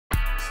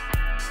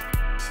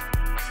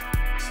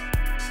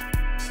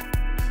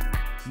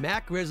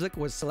Matt Grzelcyk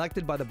was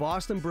selected by the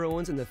Boston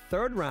Bruins in the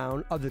 3rd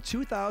round of the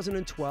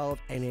 2012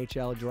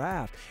 NHL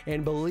Draft.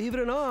 And believe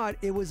it or not,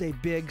 it was a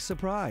big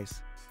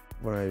surprise.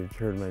 When I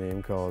heard my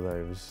name called,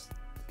 I was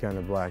kind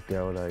of blacked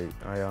out.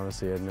 I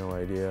honestly had no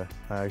idea.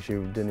 I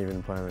actually didn't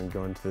even plan on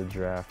going to the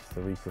draft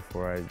the week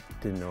before. I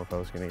didn't know if I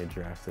was going to get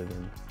drafted.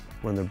 And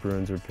when the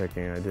Bruins were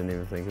picking, I didn't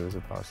even think it was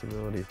a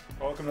possibility.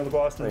 Welcome to the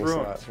Boston Thanks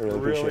Bruins. a lot.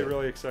 We're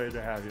really excited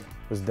to have you.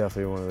 It was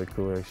definitely one of the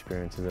cooler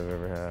experiences I've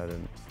ever had,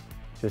 and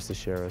just to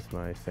share with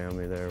my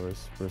family there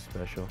was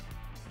special.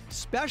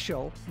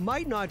 Special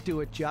might not do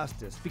it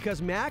justice because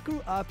Matt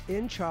grew up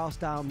in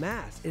Charlestown,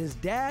 Mass. And his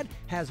dad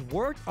has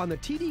worked on the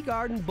TD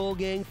Garden Bull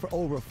Gang for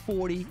over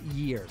 40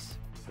 years.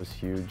 It was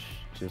huge.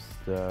 Just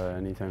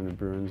anytime the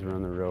Bruins were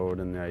on the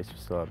road and the ice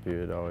was still up, he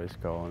would always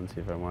call and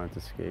see if I wanted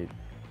to skate.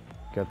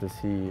 Got to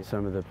see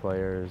some of the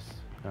players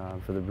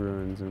for the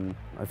Bruins, and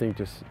I think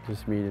just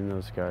meeting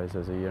those guys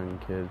as a young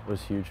kid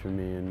was huge for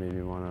me and made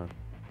me want to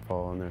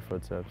follow in their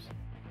footsteps.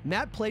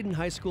 Matt played in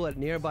high school at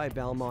nearby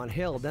Belmont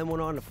Hill, then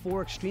went on to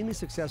 4 extremely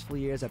successful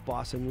years at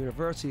Boston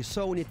University.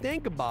 So when you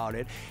think about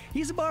it,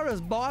 he's about as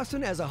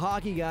Boston as a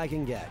hockey guy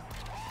can get.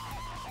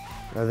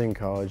 I think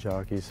college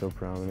hockey is so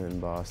prominent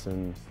in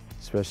Boston,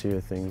 especially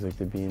with things like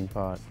the Bean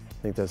Pot.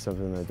 I think that's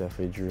something that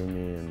definitely drew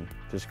me, and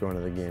just going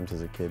to the games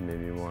as a kid made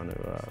me want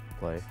to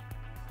play. It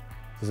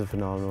was a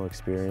phenomenal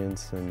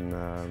experience, and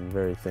I'm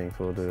very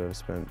thankful to have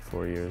spent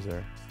 4 years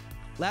there.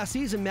 Last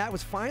season, Matt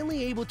was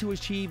finally able to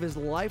achieve his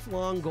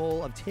lifelong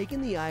goal of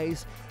taking the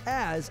ice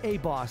as a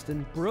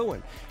Boston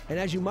Bruin. And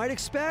as you might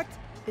expect,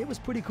 it was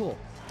pretty cool.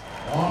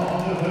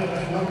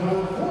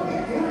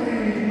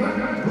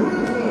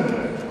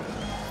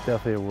 It's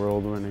definitely a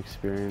whirlwind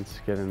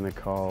experience getting the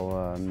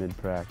call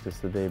mid-practice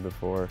the day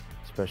before,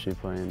 especially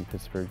playing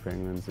Pittsburgh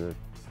Penguins, the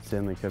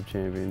Stanley Cup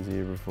champions the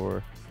year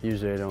before.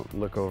 Usually I don't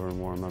look over in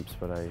warm-ups,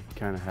 but I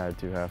kind of had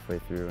to halfway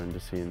through, and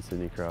just seeing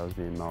Sidney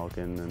Crosby and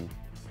Malkin and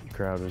the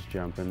crowd was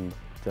jumping.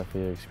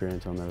 Definitely an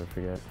experience I'll never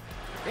forget.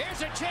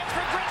 Here's a chance for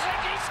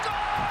Grzelcyk. He scores!